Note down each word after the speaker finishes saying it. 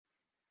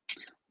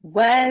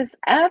What's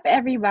up,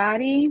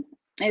 everybody?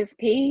 It's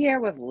P here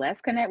with Let's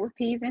Connect with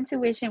P's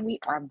Intuition. We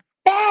are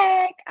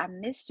back. I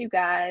missed you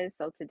guys.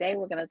 So, today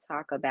we're going to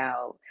talk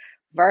about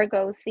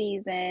Virgo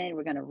season.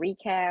 We're going to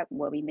recap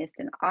what we missed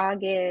in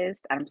August.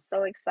 I'm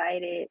so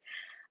excited.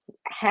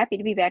 Happy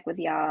to be back with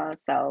y'all.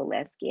 So,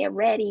 let's get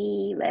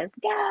ready. Let's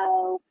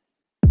go.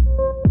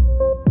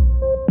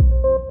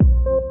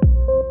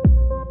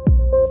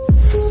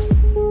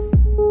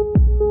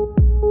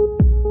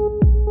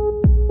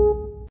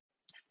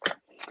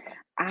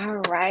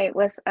 All right,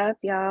 what's up,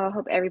 y'all?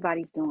 Hope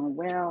everybody's doing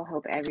well.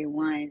 Hope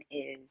everyone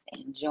is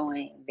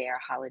enjoying their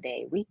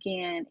holiday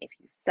weekend. If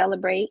you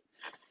celebrate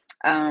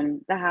the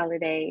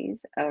holidays,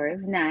 or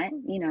if not,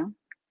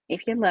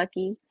 if you're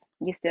lucky,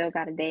 you still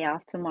got a day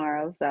off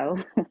tomorrow. So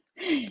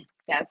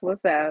that's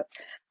what's up.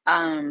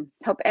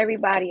 Hope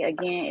everybody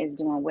again is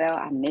doing well.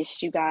 I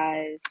missed you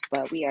guys,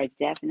 but we are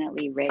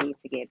definitely ready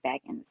to get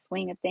back in the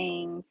swing of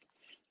things.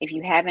 If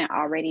you haven't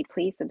already,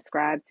 please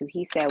subscribe to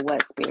He Said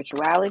What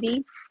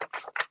Spirituality.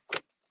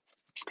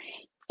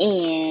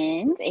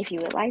 And if you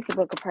would like to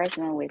book a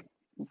personal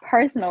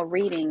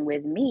reading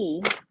with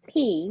me,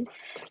 P,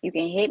 you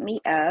can hit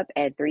me up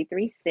at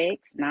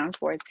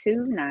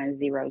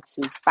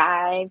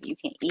 336-942-9025. You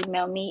can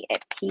email me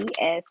at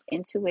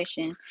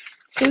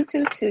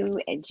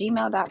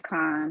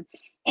psintuition222@gmail.com.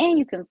 And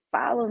you can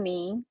follow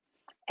me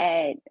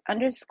at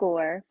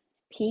underscore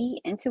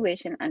P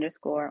Intuition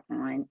underscore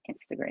on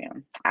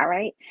Instagram. All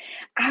right.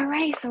 All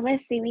right. So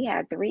let's see. We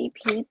have 3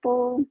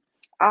 people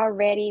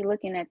already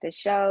looking at the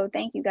show.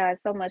 Thank you guys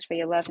so much for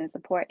your love and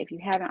support. If you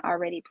haven't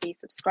already, please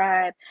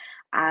subscribe.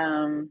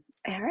 All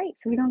right,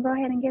 so we're gonna go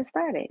ahead and get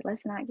started.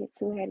 Let's not get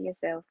too ahead of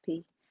yourself,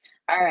 P.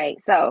 All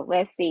right, so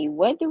let's see.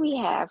 What do we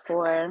have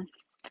for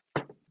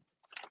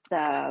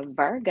the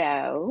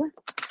Virgo?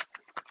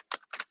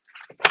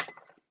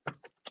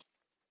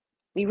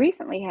 We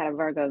recently had a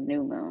Virgo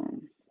new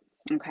moon.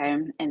 Okay,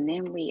 and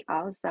then we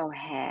also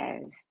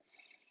have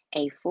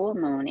a full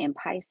moon in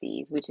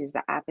Pisces, which is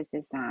the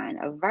opposite sign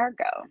of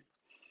Virgo.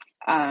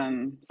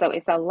 So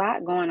it's a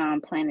lot going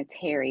on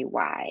planetary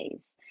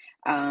wise.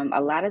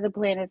 A lot of the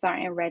planets are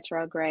in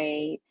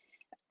retrograde.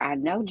 I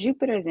know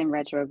Jupiter's in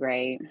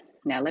retrograde.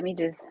 Now let me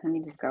just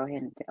go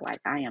ahead and tell, like,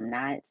 I am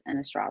not an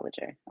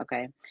astrologer,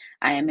 okay?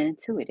 I am an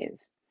intuitive.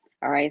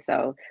 All right,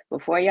 so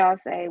before y'all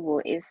say,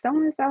 well, it's so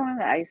and so,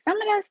 like, some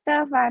of that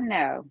stuff I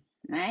know.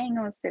 I ain't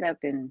gonna sit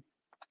up and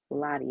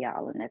lie to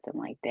y'all or nothing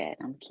like that.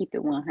 I'm keep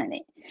it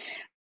 100.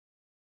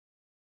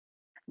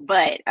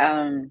 But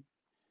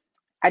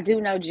I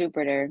do know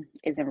Jupiter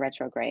is in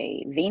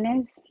retrograde.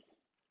 Venus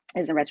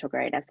is in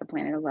retrograde. That's the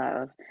planet of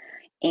love.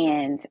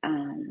 And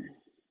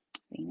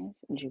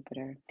Venus,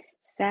 Jupiter,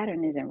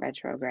 Saturn is in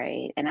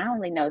retrograde. And I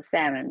only know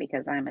Saturn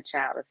because I'm a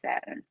child of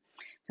Saturn,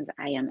 because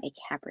I am a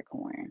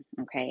Capricorn.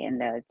 Okay,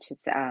 and the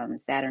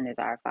Saturn is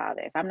our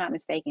father. If I'm not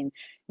mistaken,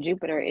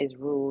 Jupiter is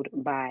ruled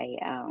by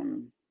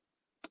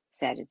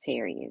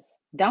Sagittarius.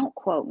 Don't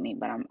quote me,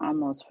 but I'm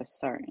almost for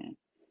certain.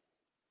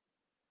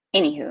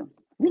 Anywho,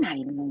 we're not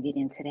even gonna get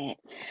into that.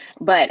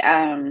 But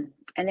and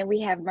then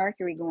we have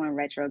Mercury going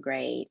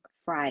retrograde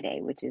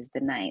Friday, which is the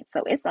 9th.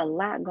 So it's a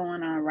lot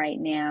going on right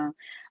now.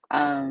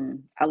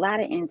 A lot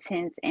of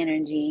intense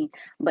energy.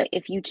 But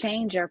if you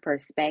change your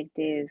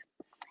perspective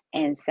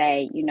and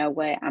say, you know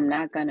what, I'm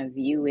not gonna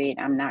view it,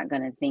 I'm not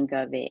gonna think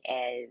of it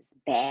as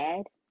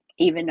bad,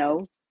 even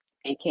though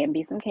it can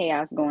be some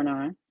chaos going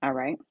on, all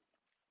right?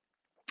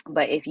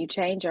 But if you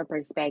change your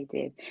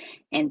perspective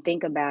and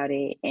think about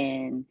it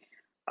in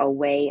a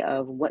way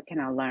of, what can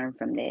I learn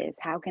from this?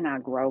 How can I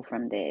grow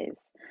from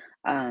this?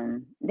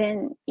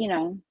 Then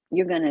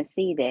you're gonna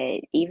see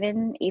that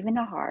even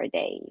the hard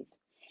days,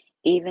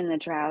 even the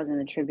trials and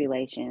the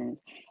tribulations,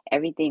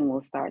 everything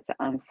will start to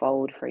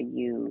unfold for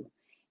you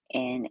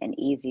in an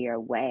easier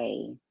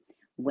way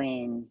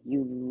when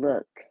you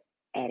look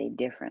at it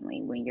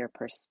differently, when your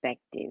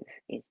perspective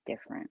is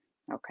different.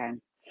 Okay.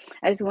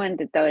 I just wanted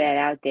to throw that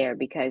out there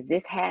because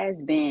this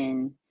has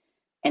been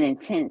an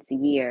intense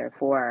year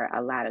for a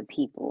lot of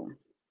people.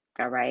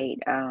 All right.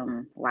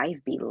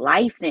 Life be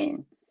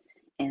lifing.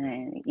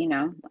 And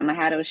I'm gonna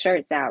have those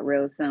shirts out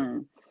real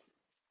soon.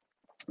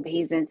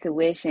 He's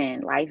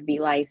intuition, life be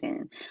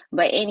lifing.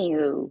 But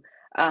anywho,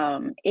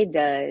 it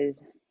does,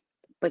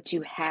 but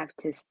you have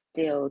to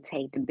still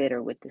take the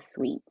bitter with the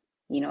sweet.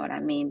 You know what I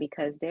mean?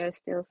 Because there's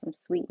still some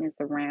sweetness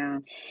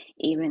around,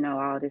 even though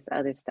all this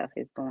other stuff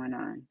is going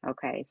on.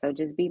 Okay, so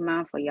just be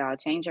mindful, y'all.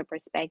 Change your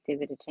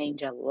perspective, it'll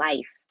change your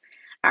life.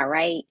 All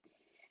right.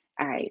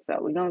 All right,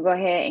 so we're gonna go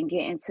ahead and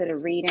get into the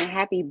reading.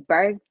 Happy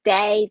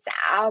birthday to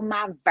all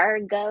my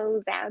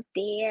Virgos out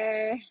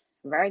there.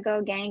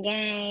 Virgo gang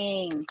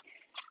gang.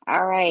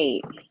 All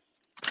right.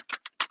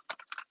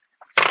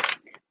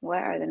 What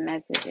are the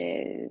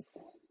messages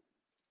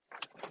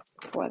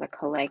for the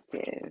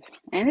collective?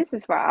 And this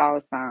is for all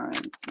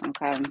signs,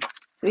 okay?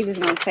 So we're just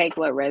going to take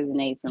what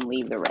resonates and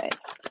leave the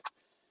rest.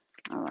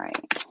 All right.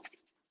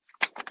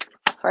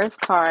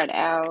 First card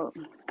out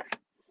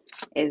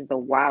is the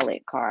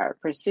wallet card.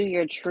 Pursue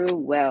your true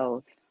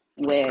wealth.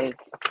 with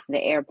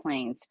the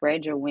airplane.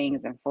 Spread your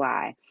wings and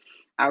fly.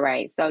 All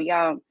right. So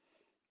y'all,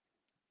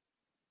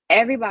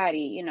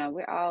 everybody,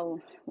 we're all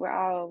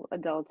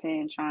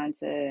adulting, trying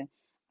to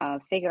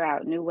figure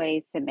out new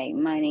ways to make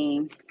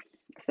money,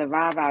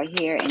 survive out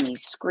here in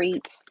these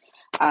streets.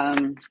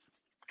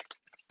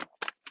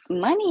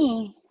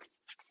 Money.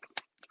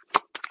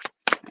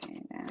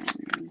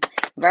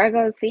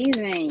 Virgo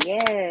season,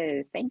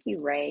 yes. Thank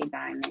you, Ray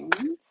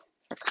Diamonds,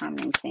 for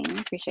commenting.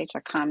 Appreciate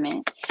your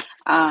comment.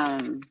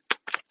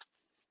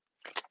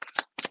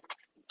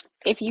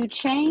 If you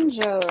change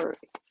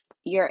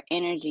your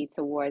energy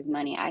towards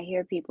money, I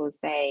hear people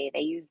say, they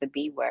use the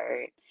B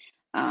word.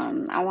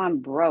 I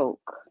want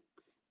broke.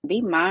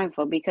 Be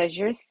mindful, because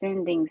you're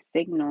sending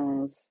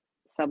signals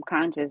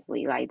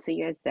subconsciously, like to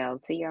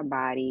yourself, to your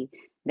body,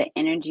 the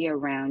energy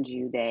around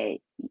you, that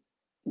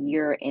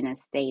you're in a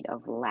state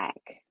of lack.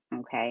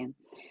 Okay.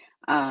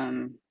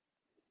 Um,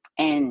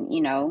 and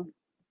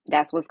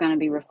that's what's going to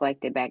be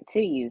reflected back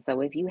to you. So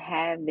if you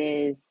have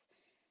this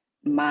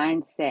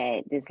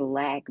mindset, this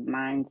lack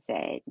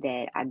mindset,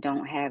 that I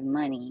don't have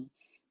money,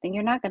 then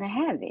you're not going to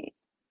have it.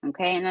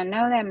 Okay. And I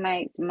know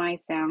that might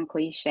sound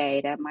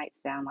cliche. That might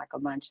sound like a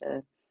bunch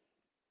of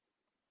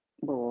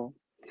bull.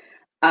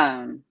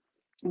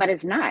 But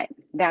it's not.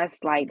 That's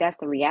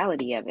the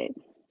reality of it.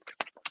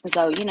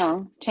 So,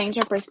 change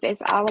your perspective.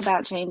 It's all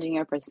about changing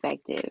your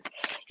perspective.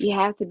 You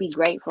have to be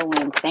grateful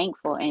and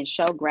thankful and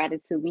show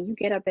gratitude. When you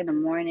get up in the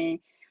morning,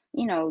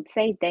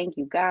 say thank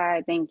you,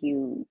 God, thank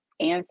you,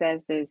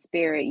 ancestors,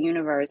 spirit,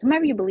 universe,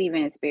 whomever you believe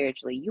in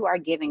spiritually. You are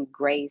giving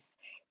grace,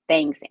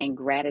 thanks, and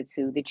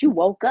gratitude that you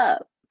woke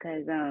up,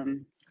 because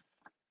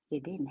you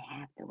didn't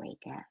have to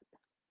wake up.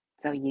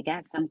 So you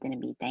got something to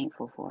be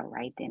thankful for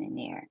right then and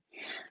there.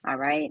 All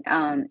right.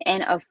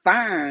 And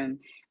affirm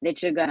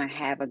that you're gonna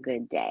have a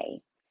good day.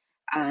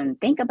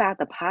 Think about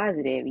the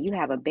positive. You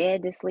have a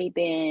bed to sleep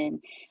in.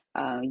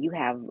 You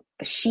have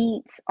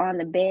sheets on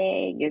the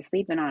bed. You're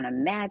sleeping on a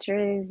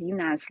mattress. You're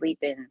not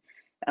sleeping.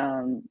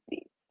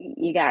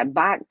 You got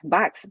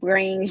box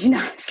springs. You're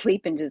not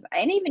sleeping just.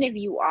 And even if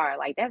you are,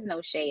 like, that's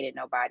no shade at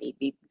nobody.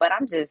 But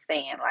I'm just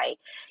saying, like,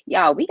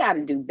 y'all, we got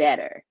to do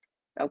better.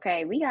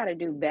 Okay, we got to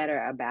do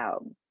better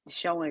about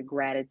showing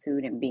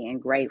gratitude and being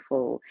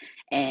grateful,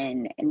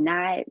 and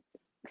not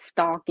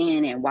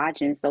stalking and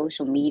watching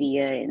social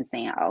media and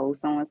saying, oh,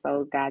 so and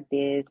so's got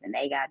this and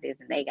they got this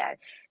and they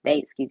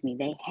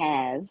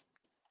have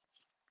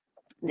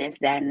this,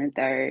 that, and the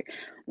third.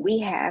 We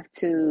have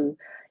to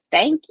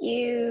thank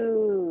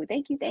you.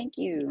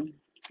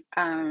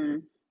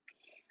 Um,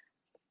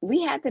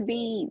 we have to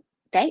be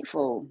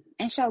thankful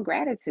and show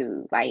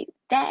gratitude. Like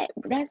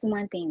that's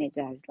one thing that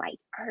just like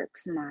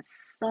irks my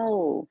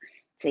soul,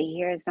 to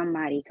hear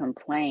somebody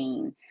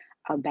complain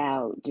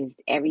about just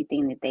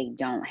everything that they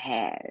don't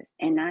have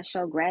and not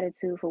show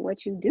gratitude for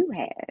what you do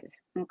have.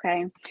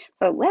 Okay.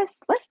 So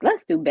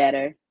let's do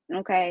better.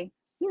 Okay.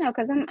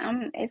 Because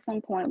I'm at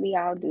some point we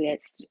all do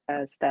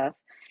that stuff,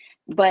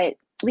 but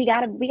we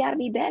gotta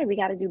be better. We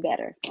gotta do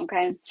better.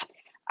 Okay.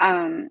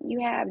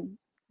 You have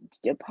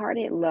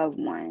departed loved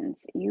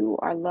ones. You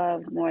are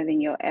loved more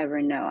than you'll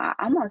ever know. I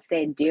almost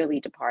said dearly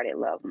departed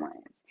loved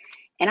ones.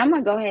 And I'm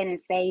going to go ahead and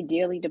say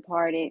dearly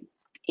departed,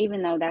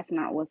 even though that's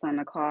not what's on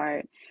the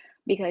card,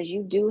 because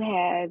you do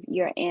have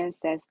your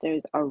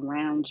ancestors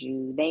around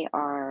you. They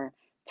are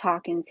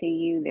talking to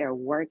you, they're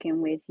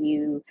working with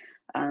you.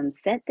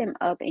 Set them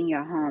up in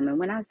your home. And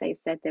when I say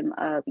set them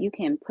up, you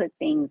can put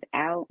things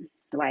out.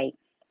 Like,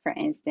 for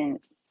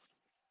instance,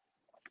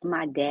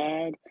 my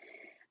dad,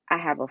 I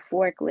have a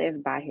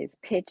forklift by his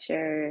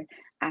picture.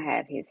 I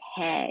have his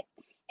hat.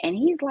 And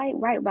he's like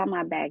right by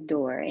my back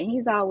door. And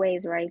he's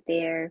always right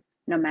there,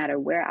 no matter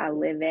where I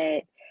live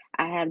at.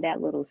 I have that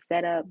little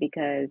setup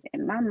because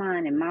in my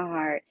mind, in my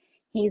heart,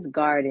 he's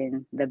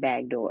guarding the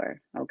back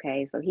door.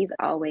 Okay. So he's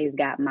always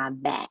got my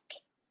back.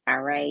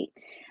 All right.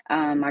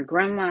 My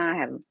grandma, I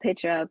have a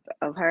picture up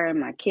of her in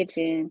my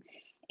kitchen.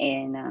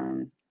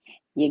 And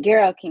your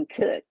girl can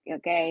cook,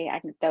 okay? I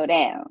can throw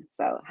down.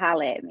 So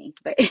holla at me.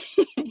 But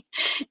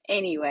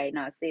anyway,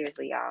 no,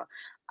 seriously,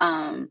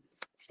 y'all.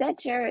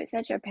 Set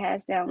your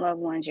past down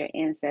loved ones, your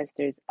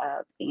ancestors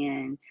up,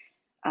 and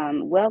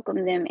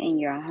welcome them in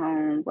your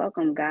home.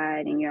 Welcome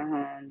God in your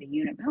home, the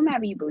universe,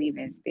 whomever you believe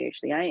in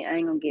spiritually. I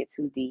ain't gonna get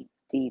too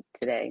deep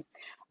today,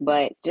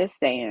 but just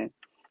saying,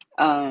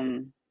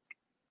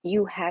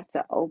 you have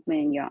to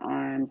open your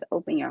arms,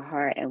 open your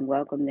heart, and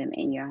welcome them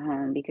in your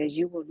home, because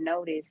you will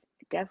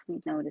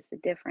definitely notice a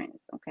difference.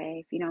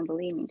 Okay, if you don't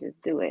believe me,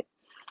 just do it.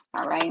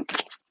 All right.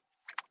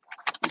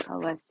 So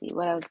let's see,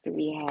 what else do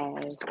we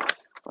have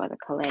for the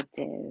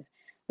collective?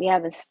 We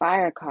have this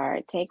fire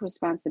card. Take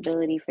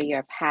responsibility for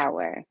your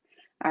power.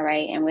 All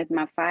right. And with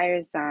my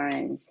fire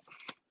signs,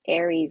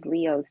 Aries,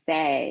 Leo,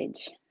 Sag.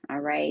 All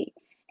right.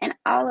 And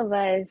all of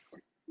us,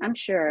 I'm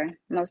sure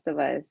most of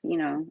us,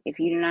 if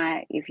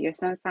your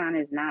sun sign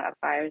is not a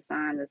fire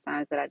sign, the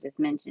signs that I just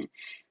mentioned,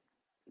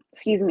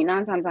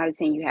 9 times out of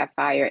 10, you have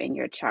fire in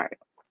your chart.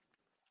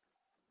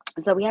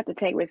 So we have to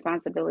take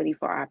responsibility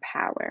for our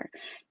power,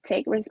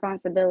 take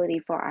responsibility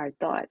for our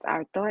thoughts.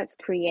 Our thoughts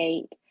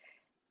create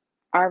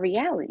our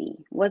reality,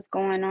 what's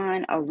going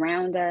on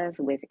around us,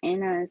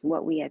 within us,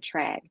 what we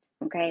attract.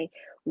 Okay.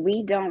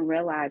 We don't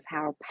realize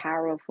how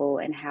powerful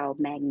and how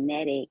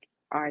magnetic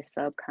our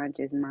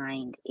subconscious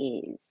mind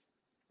is.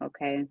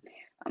 Okay.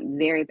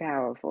 Very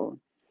powerful.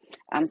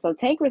 So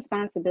take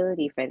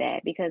responsibility for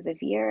that, because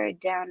if you're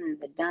down in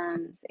the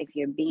dumps, if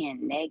you're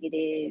being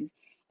negative,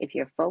 if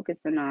you're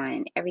focusing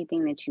on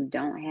everything that you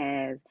don't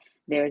have,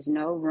 there's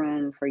no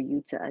room for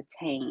you to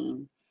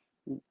attain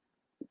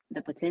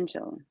the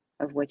potential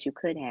of what you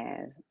could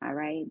have. All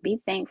right. Be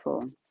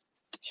thankful.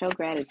 Show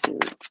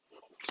gratitude.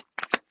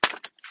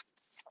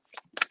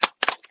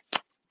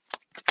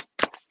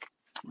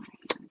 All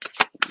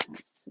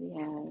right. So we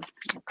have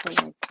a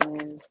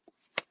collective.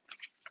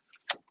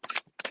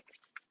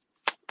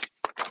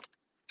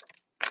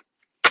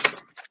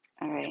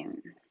 All right.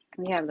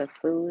 We have the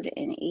food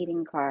and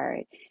eating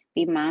card.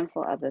 Be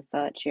mindful of the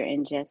thoughts you're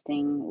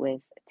ingesting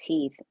with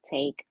teeth.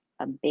 Take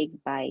a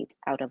big bite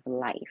out of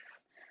life.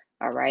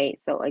 All right.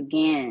 So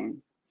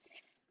again,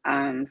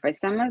 for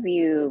some of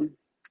you,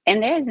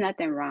 and there's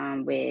nothing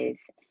wrong with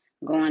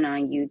going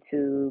on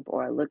YouTube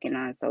or looking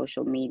on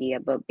social media,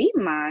 but be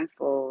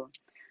mindful,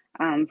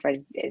 for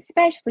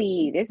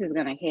especially, this is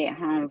gonna hit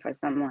home for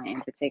someone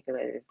in particular.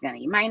 That's gonna,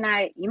 you might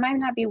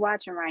not be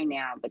watching right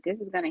now, but this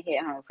is gonna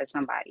hit home for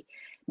somebody.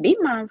 Be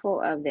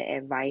mindful of the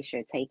advice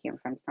you're taking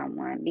from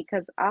someone,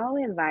 because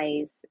all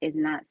advice is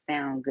not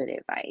sound good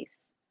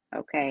advice.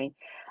 Okay.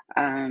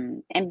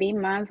 And be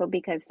mindful,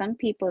 because some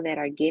people that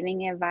are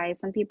giving advice,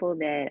 some people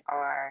that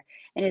are,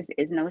 and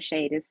it's no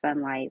shade, it's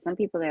sunlight, some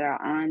people that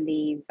are on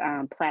these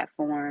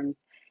platforms,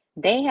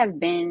 they have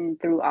been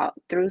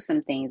through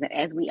some things,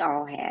 as we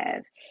all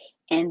have,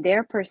 and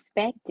their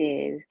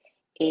perspective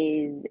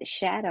is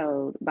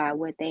shadowed by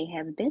what they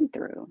have been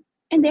through.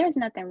 And there's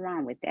nothing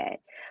wrong with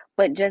that.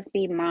 But just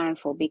be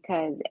mindful,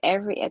 because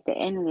every at the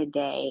end of the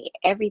day,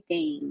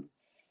 everything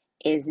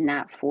is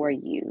not for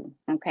you.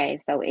 Okay?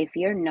 So if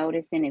you're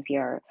noticing, if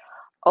you're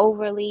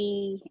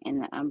overly,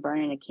 and I'm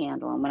burning a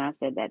candle, and when I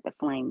said that, the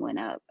flame went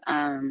up.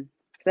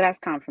 So that's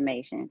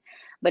confirmation.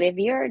 But if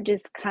you're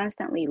just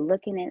constantly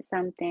looking at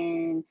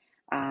something,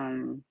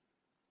 um,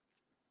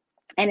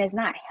 and it's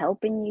not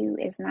helping you,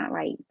 it's not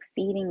like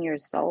feeding your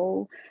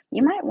soul,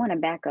 you might want to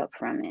back up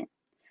from it.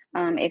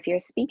 If you're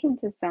speaking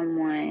to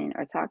someone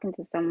or talking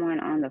to someone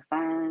on the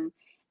phone,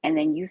 and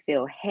then you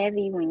feel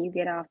heavy when you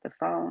get off the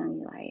phone,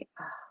 you're like,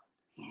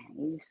 oh man,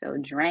 you just feel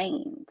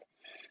drained.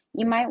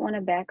 You might want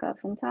to back up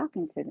from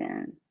talking to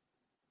them.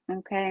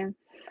 Okay.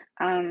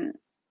 Um,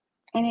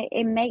 and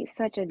it makes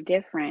such a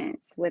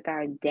difference with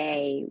our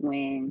day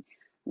when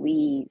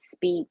we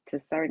speak to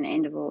certain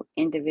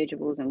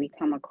individuals, and we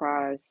come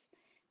across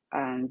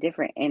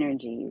different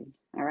energies.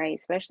 All right.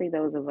 Especially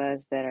those of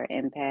us that are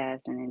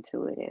empaths and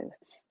intuitive.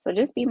 So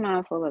just be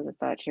mindful of the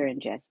thoughts you're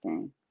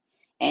ingesting,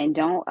 and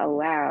don't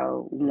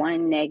allow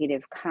one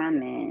negative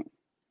comment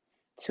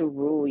to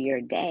rule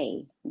your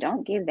day.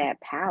 Don't give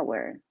that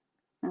power,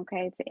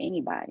 okay, to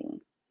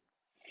anybody.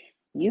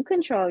 You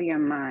control your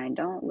mind.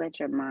 Don't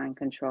let your mind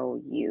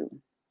control you.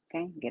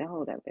 Okay, get a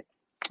hold of it.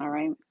 All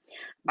right.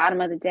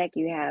 Bottom of the deck,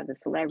 you have the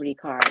celebrity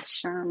card.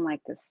 Shine like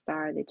the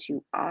star that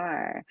you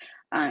are.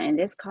 And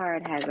this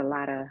card has a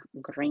lot of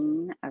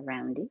green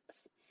around it,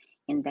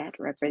 and that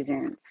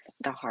represents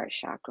the heart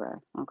chakra.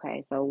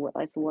 Okay, so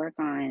let's work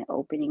on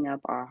opening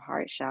up our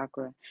heart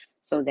chakra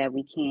so that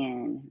we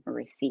can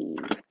receive.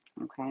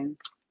 Okay.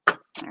 All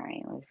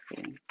right, let's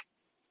see.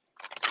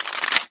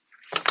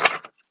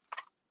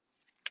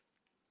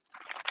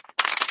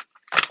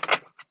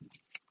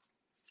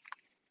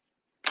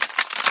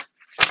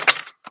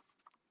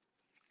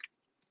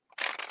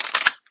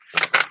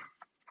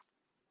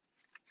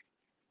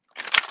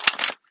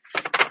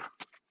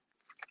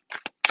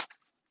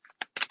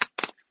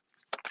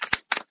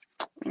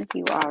 Thank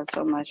you all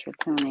so much for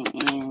tuning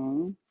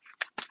in.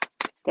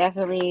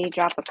 Definitely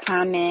drop a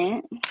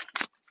comment.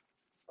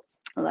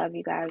 Love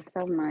you guys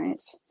so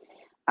much.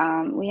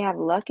 We have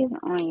luck is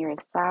on your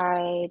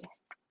side.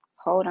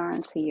 Hold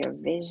on to your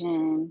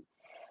vision.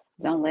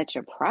 Don't let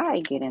your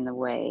pride get in the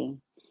way.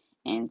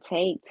 And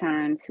take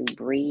time to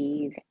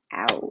breathe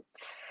out.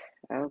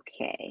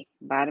 Okay.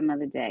 Bottom of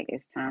the deck.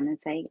 It's time to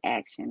take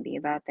action. Be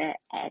about that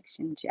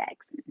action,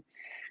 Jackson.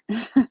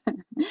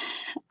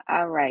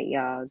 All right,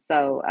 y'all.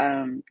 So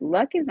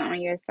luck is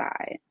on your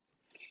side.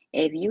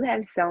 If you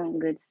have sown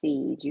good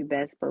seeds, you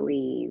best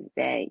believe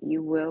that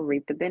you will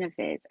reap the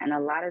benefits. And a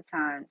lot of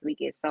times we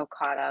get so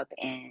caught up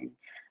in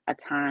a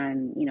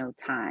time,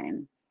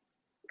 time.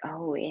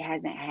 Oh, it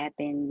hasn't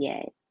happened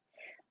yet.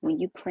 When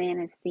you plant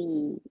a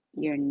seed,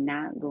 you're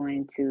not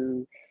going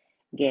to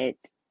get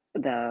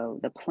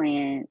the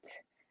plant,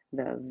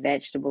 the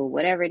vegetable,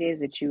 whatever it is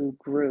that you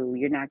grew,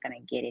 you're not going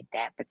to get it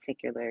that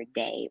particular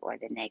day or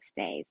the next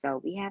day.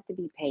 So we have to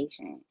be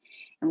patient,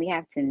 and we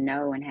have to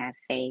know and have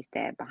faith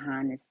that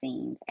behind the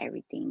scenes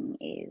everything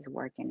is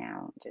working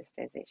out just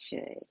as it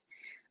should.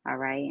 All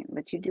right.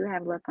 But you do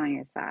have luck on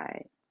your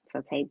side.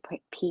 So take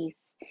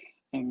peace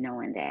in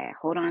knowing that.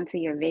 Hold on to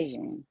your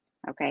vision.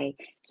 Okay.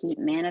 Keep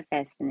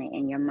manifesting it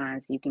in your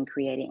mind so you can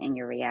create it in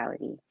your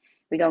reality.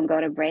 We're going to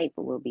go to break,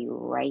 but we'll be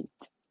right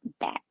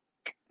back.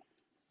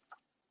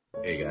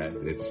 Hey guys,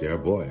 it's your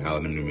boy,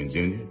 Alan M. Newman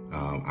Jr.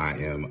 I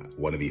am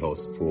one of the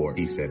hosts for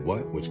He Said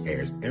What, which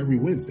airs every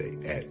Wednesday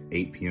at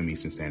 8 p.m.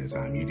 Eastern Standard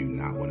Time. You do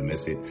not want to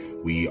miss it.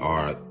 We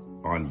are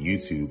on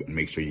YouTube, and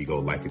make sure you go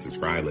like and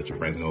subscribe. Let your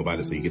friends know about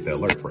it so you get the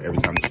alert for every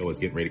time the show is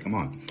getting ready to come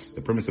on.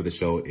 The premise of the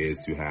show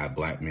is to have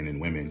Black men and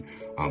women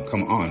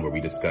come on where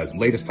we discuss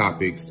latest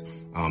topics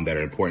that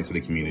are important to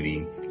the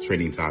community,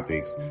 trending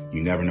topics.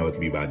 You never know. It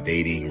could be about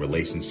dating,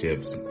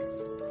 relationships,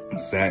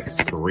 sex,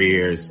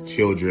 careers,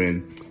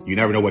 children. You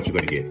never know what you're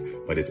going to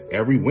get. But it's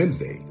every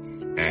Wednesday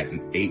at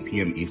 8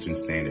 p.m. Eastern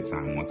Standard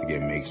Time. Once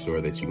again, make sure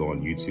that you go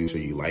on YouTube, so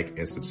you like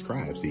and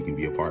subscribe so you can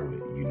be a part of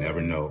it. You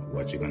never know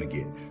what you're going to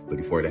get.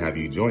 Looking forward to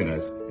having you join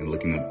us and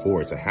looking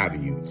forward to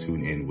having you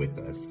tune in with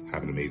us.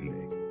 Have an amazing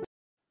day.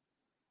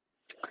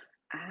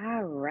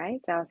 All right,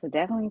 y'all. So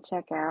definitely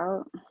check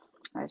out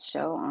a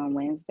show on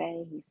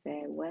Wednesday. He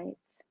Said What?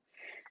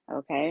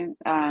 Okay.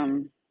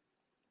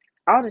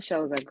 All the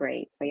shows are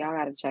great, so y'all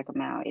got to check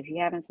them out. If you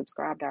haven't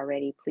subscribed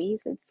already,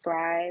 please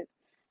subscribe.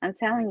 I'm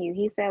telling you,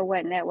 He Said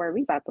What Network,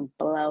 we about to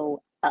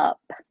blow up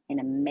in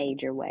a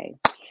major way.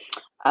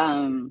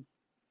 But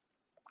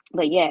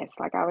yes,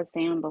 like I was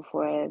saying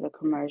before the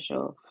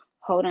commercial,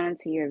 hold on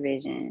to your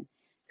vision,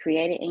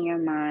 create it in your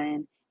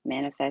mind,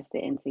 manifest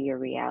it into your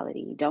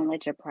reality. Don't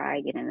let your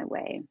pride get in the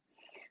way.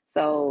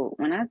 So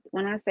when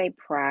I say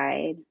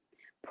pride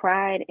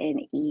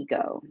and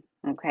ego,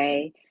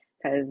 okay?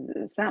 Because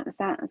some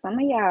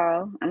of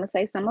y'all, I'm gonna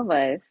say some of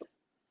us,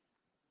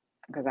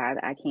 because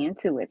I can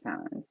too at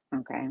times,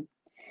 okay?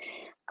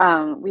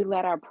 We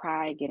let our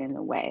pride get in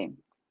the way.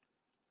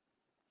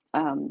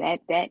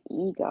 That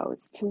ego,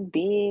 it's too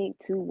big,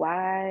 too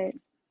wide,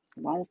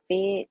 won't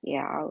fit,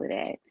 yeah, all of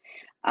that.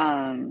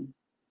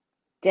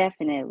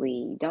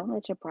 Definitely don't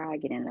let your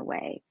pride get in the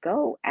way.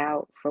 Go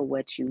out for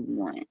what you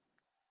want.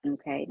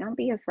 Okay, don't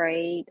be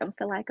afraid. Don't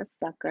feel like a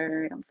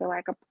sucker. Don't feel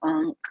like a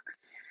punk.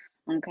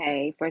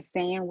 Okay, for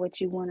saying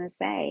what you want to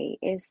say.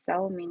 It's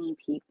so many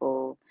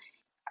people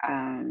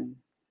um,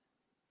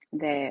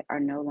 that are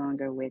no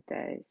longer with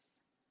us,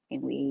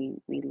 and we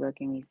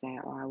look and we say,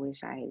 "Oh, I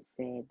wish I had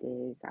said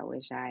this. I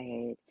wish I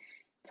had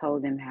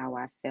told them how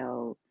I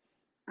felt."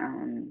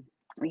 Um,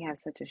 we have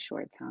such a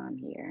short time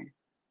here,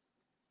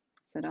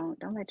 so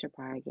don't let your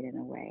pride get in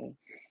the way.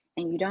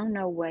 And you don't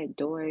know what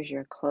doors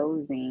you're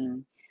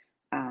closing,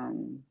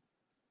 um,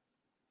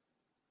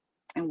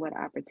 and what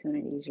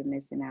opportunities you're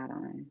missing out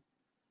on.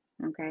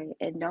 Okay.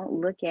 And don't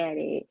look at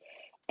it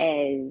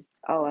as,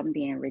 oh, I'm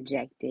being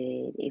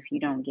rejected if you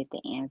don't get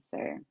the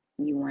answer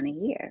you want to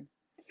hear.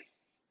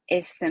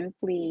 It's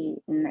simply,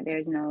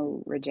 there's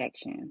no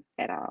rejection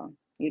at all.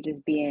 You're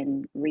just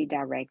being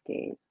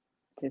redirected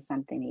to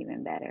something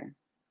even better.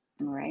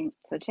 All right.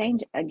 So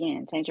change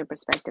your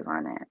perspective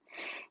on that.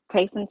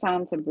 Take some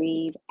time to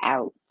breathe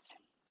out.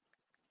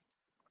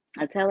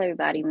 I tell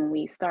everybody when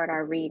we start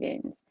our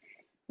readings,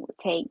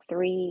 take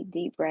 3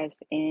 deep breaths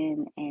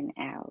in and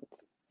out.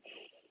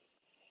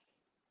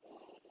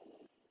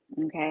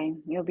 Okay,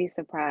 you'll be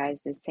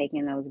surprised just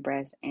taking those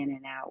breaths in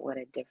and out what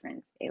a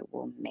difference it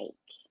will make.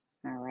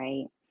 All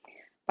right,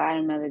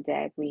 bottom of the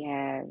deck we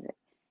have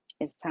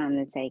it's time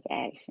to take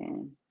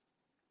action.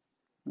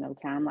 No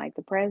time like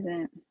the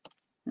present.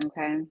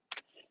 Okay,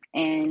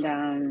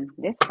 and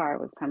this card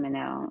was coming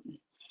out.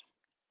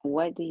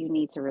 What do you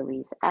need to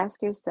release?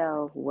 Ask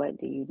yourself, what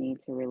do you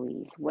need to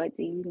release? What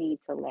do you need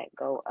to let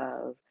go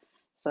of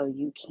so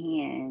you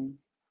can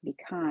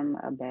become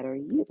a better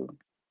you?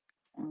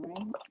 All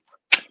right.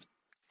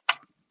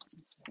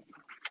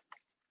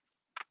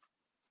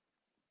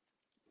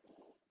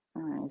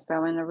 All right,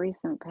 so in the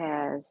recent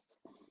past,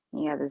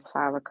 you have this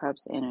Five of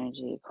Cups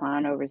energy,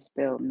 crying over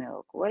spilled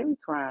milk. What are we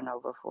crying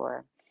over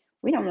for?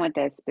 We don't want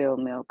that spilled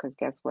milk because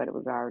guess what? It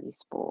was already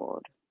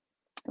spoiled.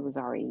 It was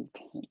already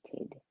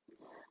tainted.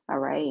 All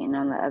right, and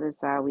on the other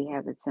side, we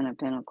have the Ten of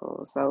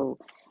Pentacles. So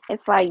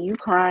it's like you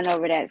crying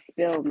over that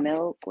spilled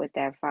milk with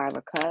that Five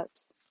of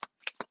Cups.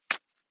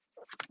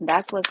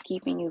 That's what's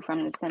keeping you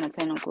from the Ten of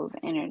Pentacles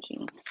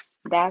energy.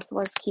 That's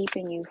what's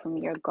keeping you from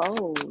your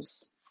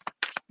goals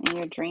and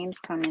your dreams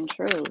coming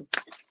true.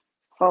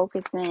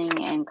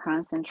 Focusing and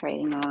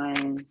concentrating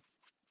on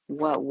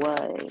what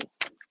was.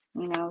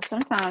 You know,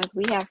 sometimes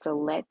we have to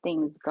let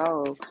things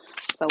go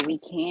so we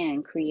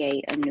can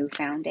create a new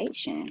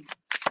foundation.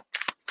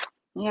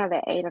 You have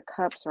the Eight of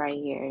Cups right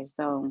here.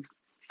 So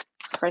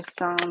for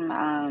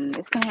some,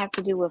 it's going to have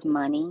to do with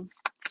money,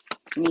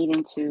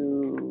 needing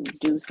to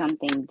do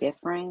something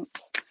different.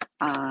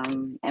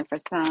 And for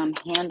some,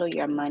 handle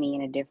your money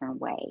in a different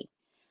way.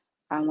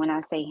 When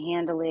I say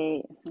handle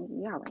it,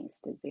 y'all ain't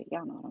stupid.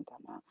 Y'all know what I'm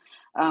talking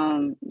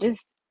about.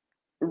 Just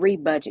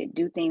rebudget,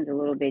 do things a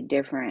little bit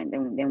different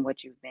than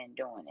what you've been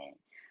doing it.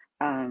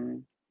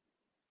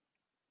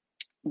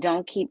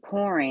 Don't keep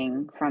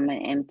pouring from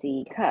an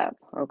empty cup,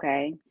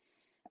 okay?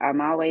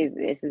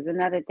 This is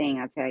another thing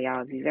I tell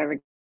y'all, if you've ever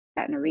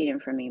gotten a reading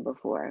from me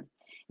before.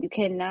 You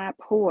cannot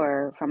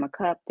pour from a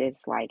cup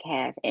that's like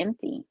half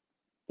empty.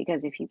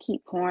 Because if you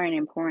keep pouring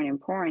and pouring and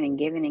pouring and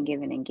giving and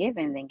giving and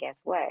giving, then guess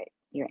what?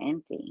 You're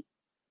empty.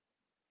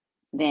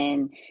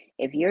 Then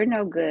if you're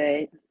no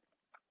good,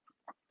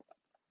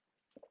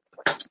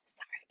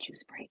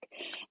 juice break.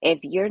 If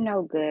you're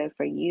no good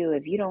for you,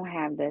 if you don't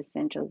have the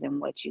essentials and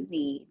what you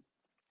need,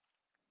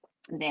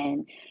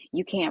 then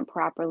you can't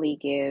properly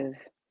give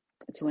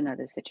to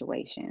another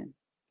situation.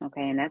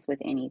 Okay, and that's with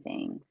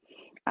anything.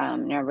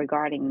 Now,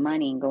 regarding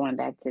money, going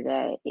back to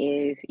that,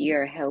 if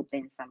you're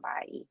helping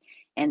somebody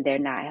and they're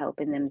not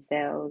helping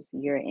themselves,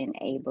 you're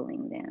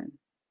enabling them.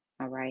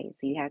 All right.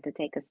 So you have to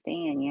take a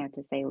stand. You have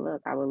to say,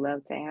 look, I would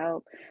love to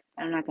help,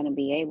 but I'm not going to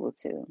be able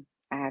to.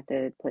 I have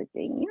to put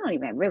things, you don't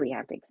even really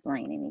have to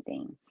explain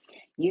anything.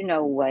 You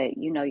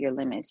know your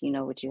limits, you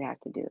know what you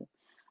have to do.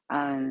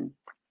 Um,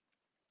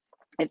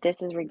 if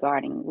this is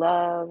regarding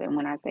love, and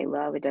when I say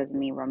love, it doesn't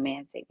mean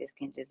romantic. This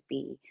can just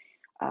be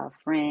a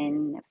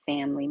friend, a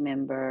family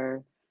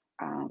member,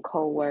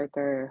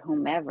 co-worker,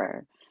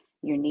 whomever.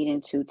 You're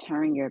needing to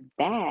turn your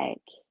back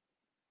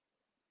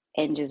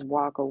and just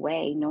walk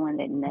away knowing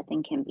that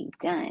nothing can be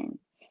done.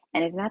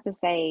 And it's not to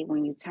say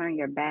when you turn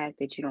your back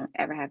that you don't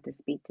ever have to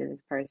speak to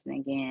this person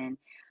again,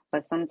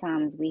 but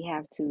sometimes we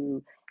have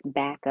to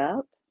back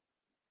up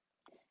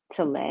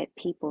to let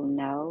people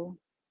know,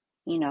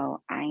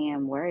 I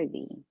am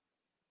worthy.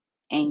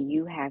 And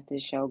you have to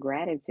show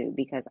gratitude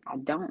because I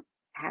don't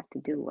have to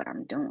do what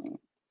I'm doing.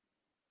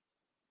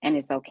 And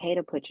it's okay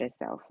to put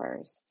yourself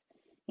first.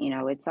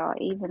 It's all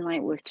even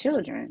like with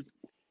children.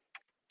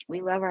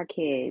 We love our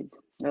kids,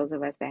 those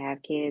of us that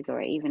have kids,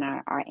 or even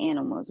our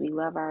animals. We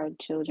love our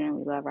children,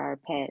 we love our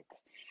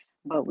pets,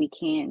 but we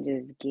can't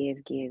just give,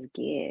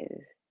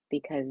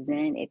 because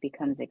then it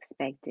becomes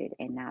expected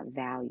and not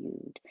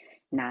valued,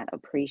 not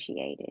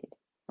appreciated.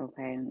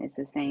 Okay, it's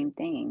the same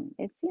thing.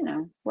 It's,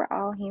 we're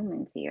all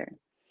humans here.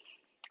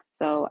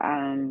 So,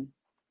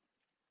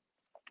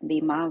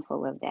 be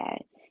mindful of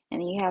that. And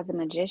then you have the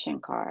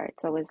magician card.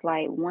 So it's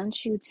like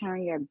once you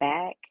turn your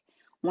back,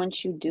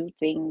 once you do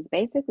things,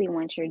 basically,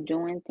 once you're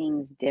doing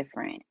things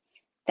different,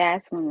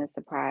 that's when the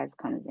surprise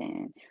comes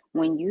in.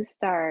 When you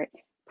start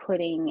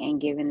putting and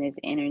giving this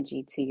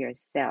energy to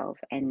yourself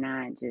and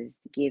not just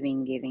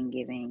giving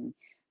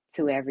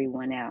to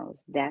everyone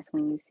else, that's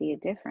when you see a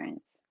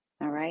difference.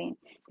 All right?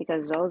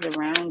 Because those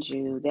around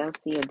you, they'll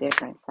see a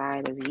different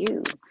side of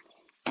you.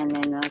 And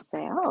then they'll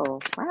say, oh,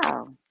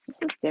 wow,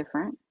 this is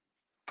different.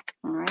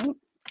 All right.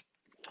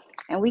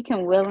 And we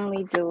can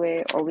willingly do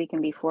it or we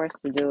can be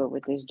forced to do it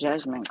with this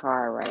judgment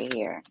card right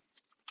here.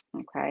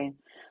 Okay.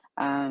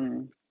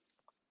 Um,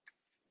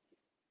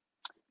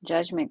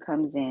 Judgment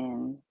comes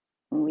in.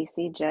 When we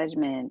see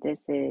judgment,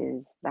 this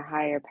is the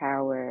higher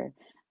power,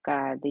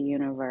 God, the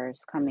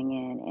universe coming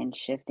in and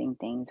shifting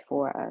things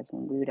for us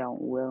when we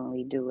don't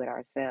willingly do it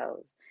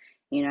ourselves.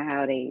 You know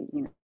how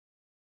you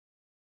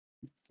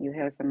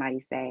hear somebody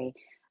say,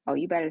 oh,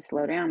 you better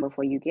slow down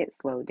before you get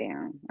slowed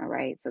down. All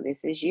right. So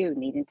this is you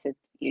needing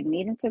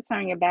to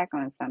turn your back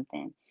on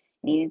something,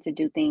 needing to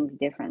do things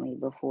differently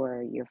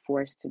before you're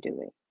forced to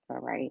do it. All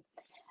right.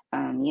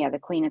 You have the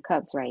Queen of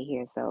Cups right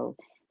here. So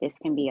this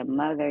can be a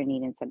mother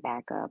needing to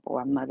back up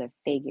or a mother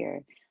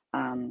figure.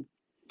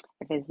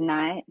 If it's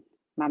not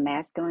my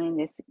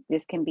masculine,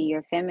 this can be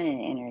your feminine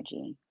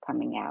energy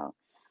coming out,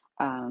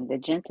 the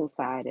gentle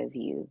side of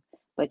you.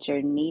 But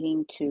you're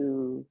needing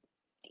to,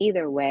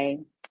 either way,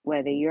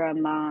 whether you're a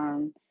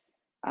mom,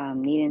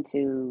 needing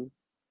to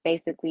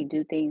basically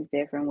do things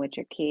different with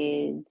your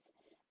kids,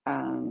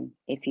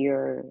 if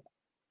you're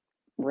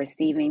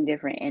receiving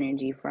different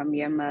energy from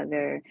your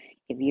mother,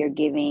 if you're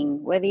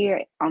giving, whether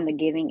you're on the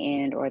giving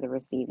end or the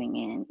receiving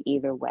end,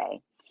 either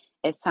way,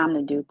 it's time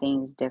to do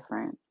things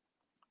different.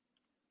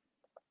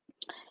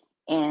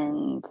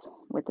 And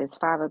with this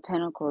Five of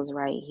Pentacles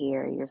right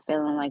here, you're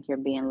feeling like you're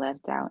being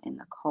left out in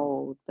the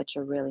cold, but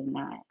you're really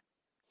not.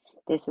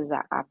 This is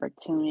an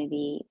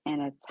opportunity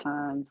and a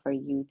time for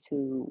you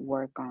to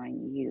work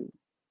on you.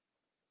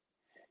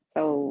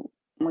 So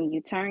when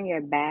you turn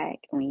your back,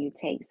 when you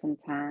take some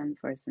time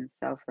for some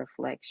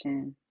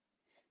self-reflection,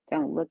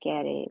 don't look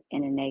at it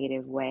in a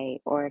negative way.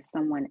 Or if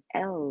someone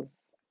else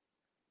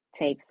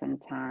takes some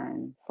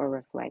time for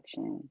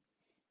reflection,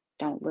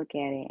 don't look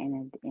at it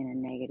in a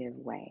negative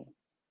way.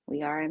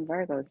 We are in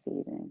Virgo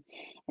season.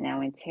 And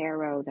now in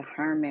tarot, the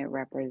hermit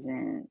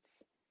represents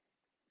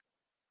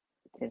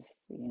just,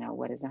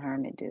 what does a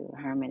hermit do? A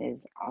hermit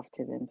is off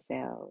to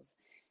themselves.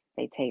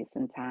 They take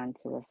some time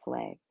to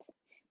reflect.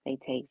 They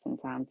take some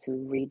time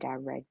to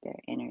redirect their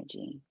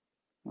energy.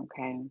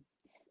 Okay?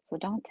 So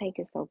don't take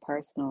it so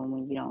personal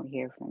when you don't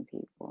hear from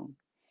people,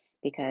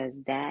 because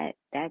that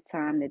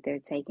time that they're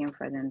taking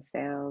for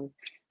themselves,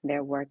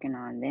 they're working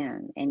on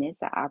them, and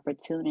it's an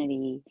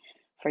opportunity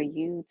for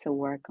you to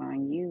work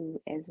on you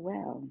as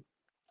well.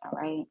 All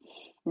right.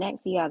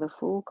 Next, you have the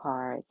Fool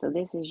card. So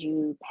this is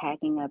you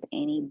packing up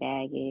any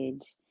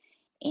baggage,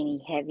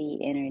 any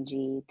heavy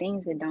energy,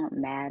 things that don't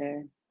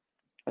matter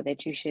or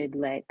that you should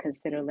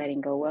consider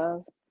letting go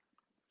of.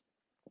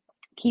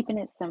 keeping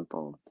it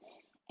simple,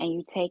 and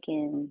you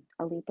taking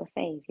a leap of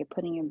faith. You're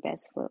putting your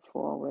best foot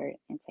forward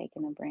and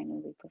taking a brand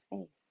new leap of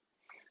faith.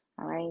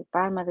 All right.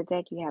 Bottom of the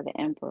deck, you have the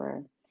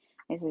Emperor.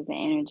 This is the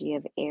energy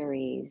of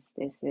Aries.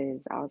 This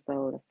is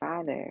also the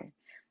father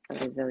of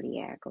the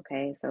zodiac.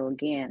 Okay. So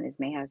again, this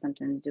may have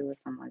something to do with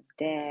someone's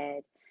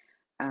dead.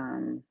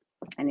 And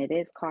it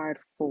is card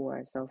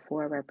 4. So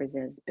 4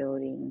 represents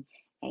building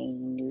a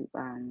new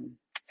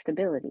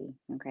stability.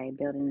 Okay.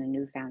 Building a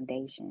new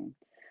foundation.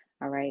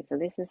 All right. So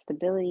this is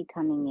stability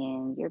coming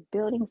in. You're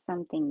building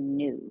something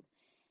new.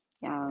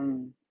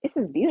 This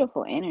is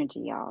beautiful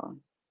energy, y'all.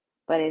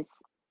 But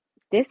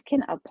this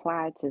can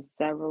apply to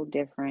several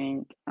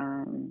different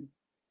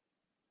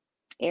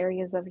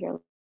areas of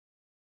your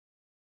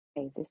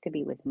life. This could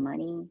be with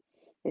money,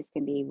 this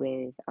can be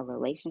with a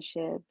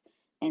relationship,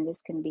 and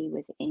this can be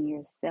within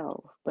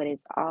yourself. But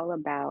it's all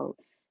about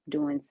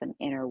doing some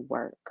inner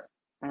work.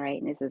 All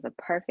right. And this is a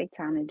perfect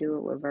time to do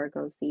it with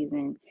Virgo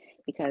season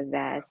because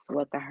that's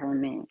what the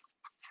Hermit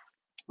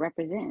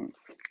represents.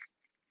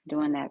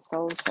 Doing that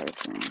soul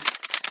searching,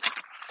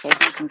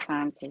 taking some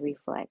time to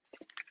reflect.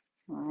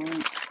 All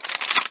right.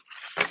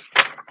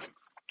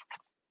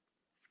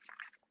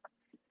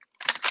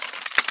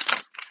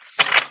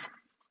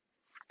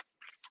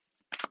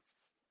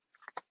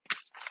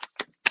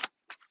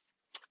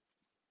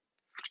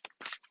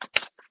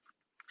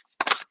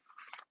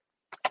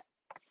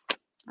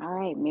 All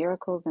right,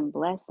 miracles and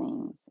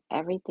blessings.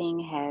 Everything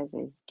has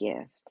its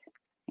gift.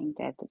 Ain't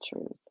that the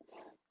truth?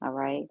 All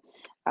right.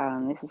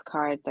 This is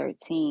card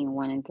 13.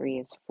 1 and 3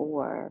 is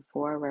 4.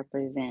 4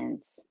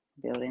 represents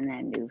building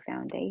that new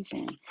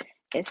foundation.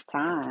 It's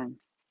time.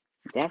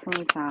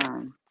 Definitely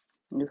time.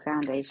 New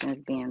foundation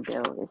is being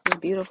built. This is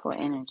beautiful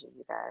energy,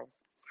 you guys.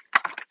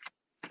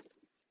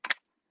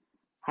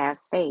 Have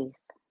faith.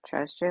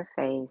 Trust your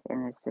faith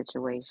in this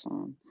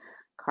situation.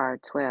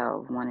 Card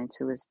 12. 1 and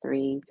 2 is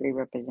 3. 3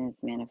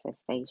 represents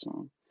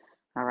manifestation.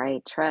 All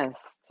right.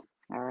 Trust.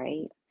 All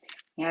right.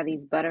 You have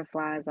these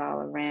butterflies all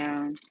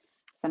around.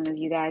 Some of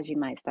you guys, you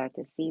might start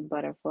to see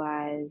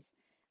butterflies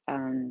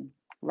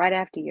right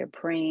after you're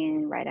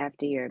praying, right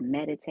after you're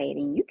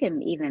meditating. You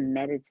can even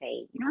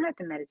meditate. You don't have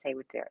to meditate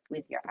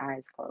with your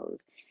eyes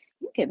closed.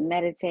 You can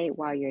meditate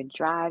while you're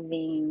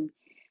driving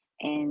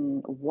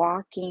and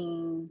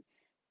walking.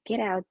 Get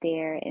out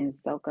there and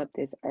soak up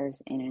this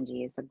earth's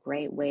energy. It's a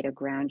great way to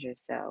ground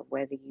yourself,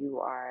 whether you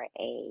are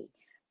a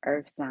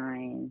earth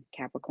sign,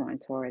 Capricorn,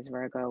 Taurus,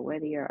 Virgo,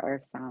 whether you're an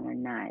earth sign or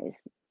not.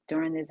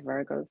 During this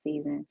Virgo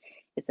season,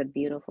 it's a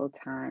beautiful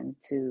time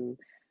to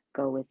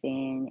go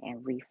within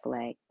and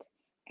reflect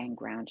and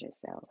ground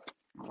yourself.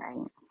 All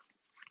right.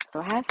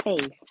 So have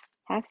faith.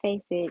 Have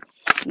faith that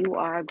you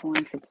are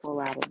going to pull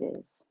out of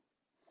this.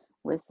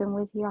 Listen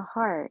with your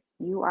heart.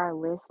 You are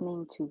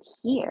listening to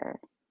hear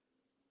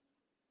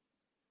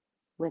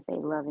with a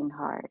loving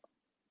heart.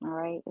 All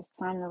right. It's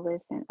time to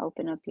listen.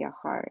 Open up your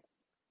heart.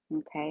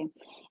 Okay.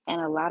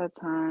 And a lot of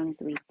times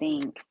we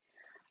think,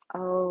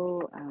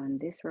 oh,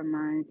 this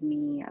reminds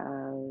me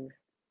of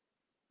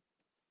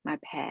my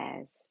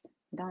past.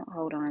 Don't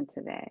hold on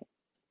to that.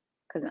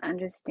 Because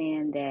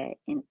understand that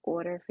in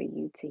order for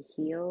you to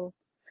heal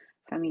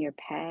from your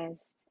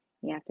past,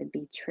 you have to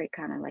be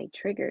kind of like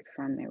triggered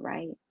from it,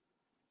 right?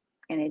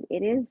 And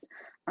it is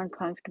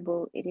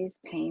uncomfortable. It is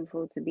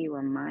painful to be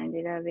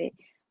reminded of it,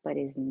 but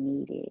it's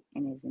needed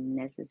and is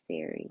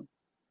necessary.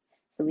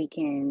 So we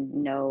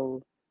can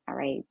know, all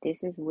right,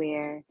 this is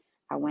where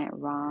I went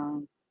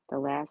wrong the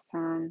last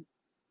time,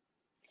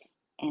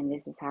 and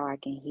this is how I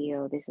can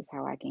heal. This is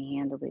how I can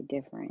handle it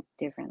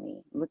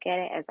differently. Look at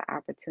it as an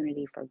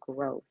opportunity for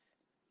growth.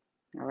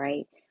 All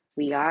right.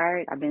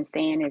 I've been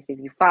saying this. If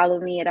you follow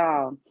me at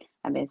all,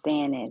 I've been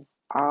saying this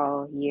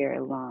all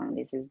year long.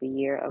 This is the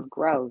year of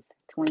growth,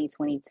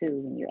 2022.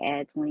 When you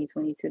add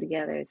 2022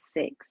 together, it's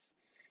 6.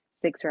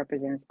 6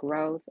 represents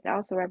growth. It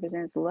also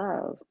represents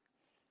love.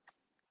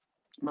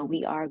 But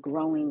we are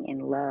growing in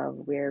love.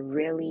 We're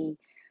really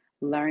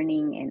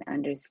learning and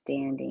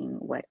understanding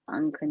what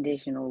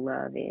unconditional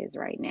love is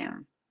right now.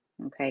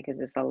 Okay,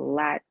 because it's a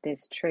lot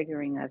that's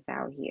triggering us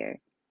out here.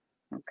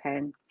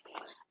 Okay.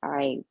 All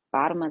right,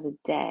 bottom of the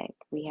deck,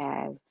 we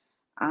have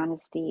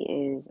honesty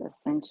is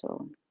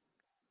essential.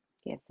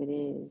 Yes, it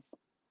is.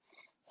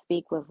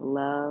 Speak with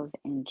love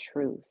and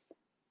truth.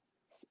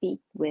 Speak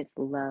with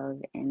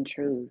love and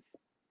truth.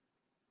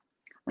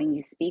 When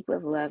you speak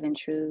with love and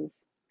truth,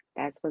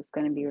 that's what's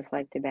going to be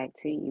reflected back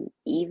to you,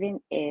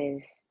 even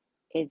if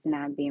it's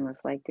not being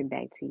reflected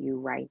back to you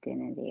right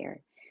then and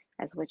there.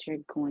 That's what you're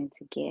going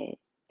to get.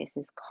 This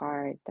is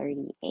card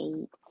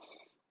 38.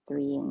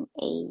 3 and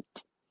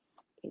 8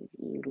 is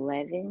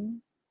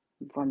 11.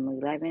 From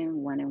 11,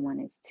 1 and 1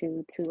 is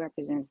 2. 2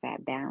 represents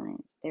that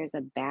balance. There's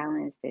a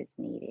balance that's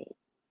needed.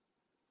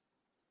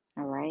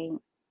 All right.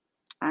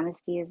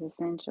 Honesty is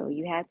essential.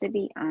 You have to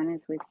be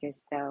honest with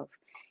yourself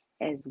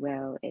as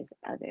well as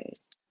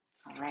others.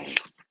 All right.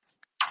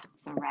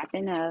 So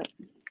wrapping up.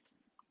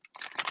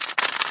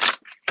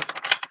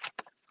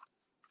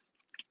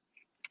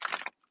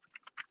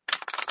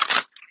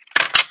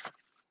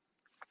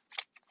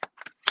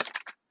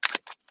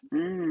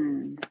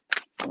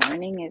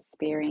 learning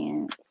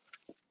experience,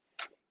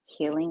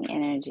 healing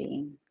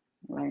energy,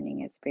 learning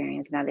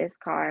experience. Now, this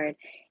card,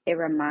 it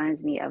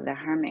reminds me of the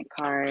Hermit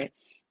card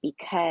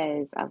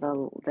because of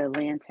the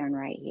lantern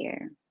right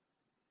here.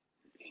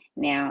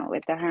 Now,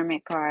 with the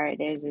Hermit card,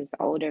 there's this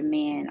older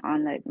man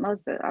on a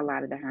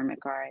lot of the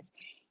Hermit cards.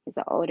 It's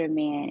an older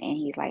man, and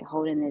he's like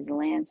holding this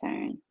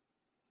lantern,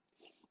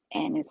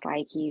 and it's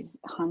like he's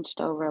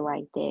hunched over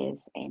like this,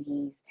 and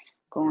he's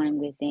going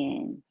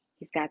within.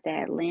 He's got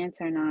that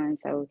lantern on,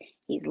 so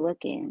he's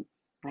looking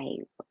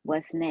like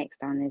what's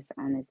next on this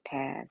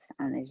path,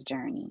 on this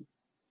journey.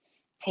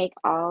 Take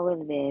all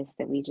of this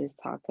that we just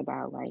talked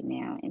about right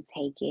now and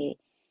take it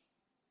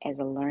as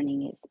a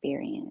learning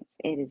experience.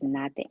 It is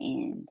not the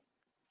end.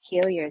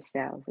 Heal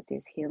yourself with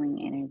this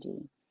healing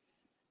energy.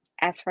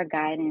 Ask for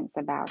guidance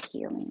about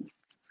healing.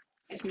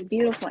 It's a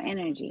beautiful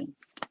energy.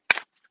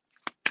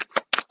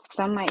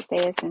 Some might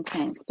say it's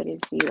intense, but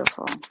it's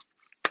beautiful.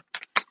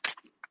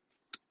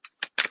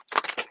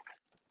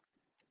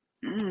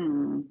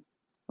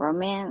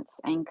 Romance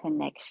and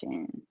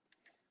connection.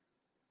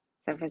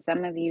 So for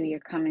some of you, you're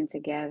coming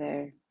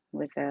together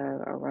with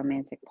a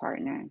romantic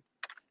partner.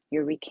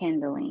 You're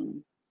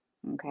rekindling.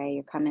 Okay,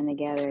 you're coming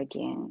together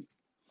again.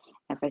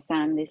 And for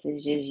some, this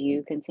is just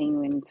you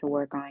continuing to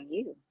work on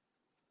you.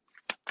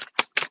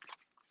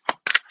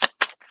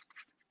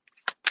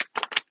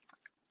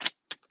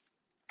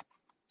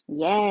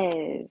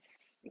 Yes,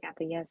 you got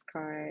the yes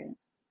card.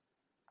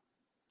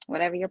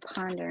 Whatever you're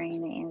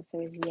pondering, the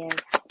answer is yes,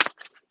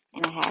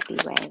 in a happy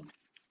way.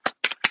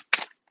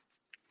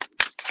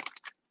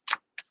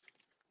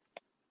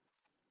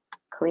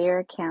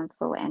 Clear,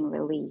 cancel, and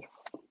release.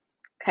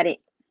 Cut it,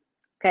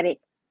 cut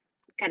it,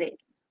 cut it.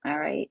 All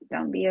right,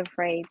 don't be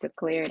afraid to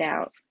clear it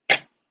out.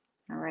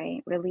 All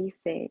right, release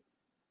it.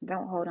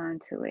 Don't hold on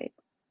to it,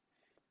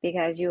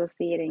 because you will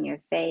see it in your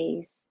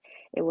face.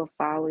 It will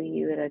follow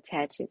you. It'll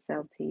attach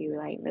itself to you.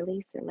 Like,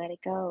 release it. Let it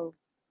go.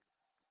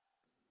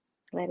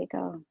 Let it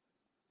go.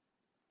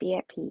 Be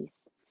at peace.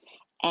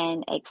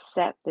 And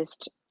accept this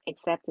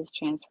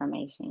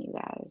transformation, you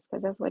guys,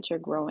 because that's what you're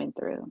growing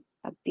through.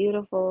 A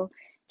beautiful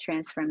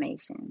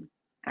transformation.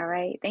 All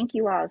right. Thank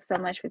you all so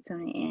much for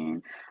tuning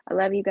in. I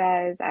love you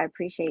guys. I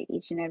appreciate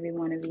each and every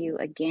one of you.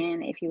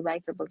 Again, if you'd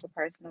like to book a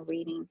personal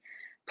reading,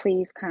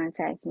 please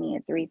contact me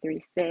at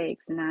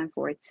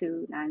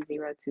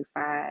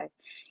 336-942-9025.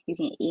 You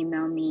can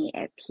email me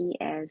at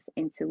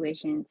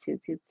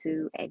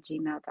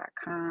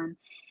psintuition222@gmail.com.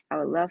 I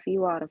would love for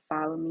you all to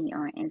follow me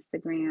on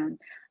Instagram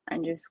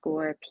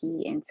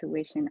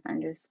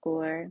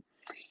 _pintuition_.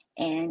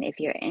 And if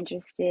you're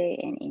interested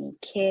in any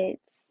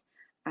kits,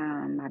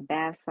 my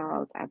bath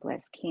salts, I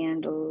bless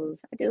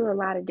candles. I do a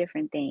lot of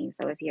different things.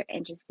 So if you're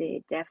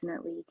interested,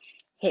 definitely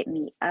hit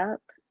me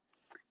up.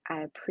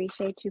 I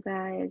appreciate you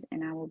guys,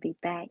 and I will be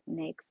back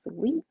next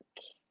week.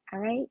 All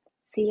right.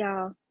 See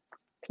y'all.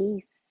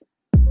 Peace.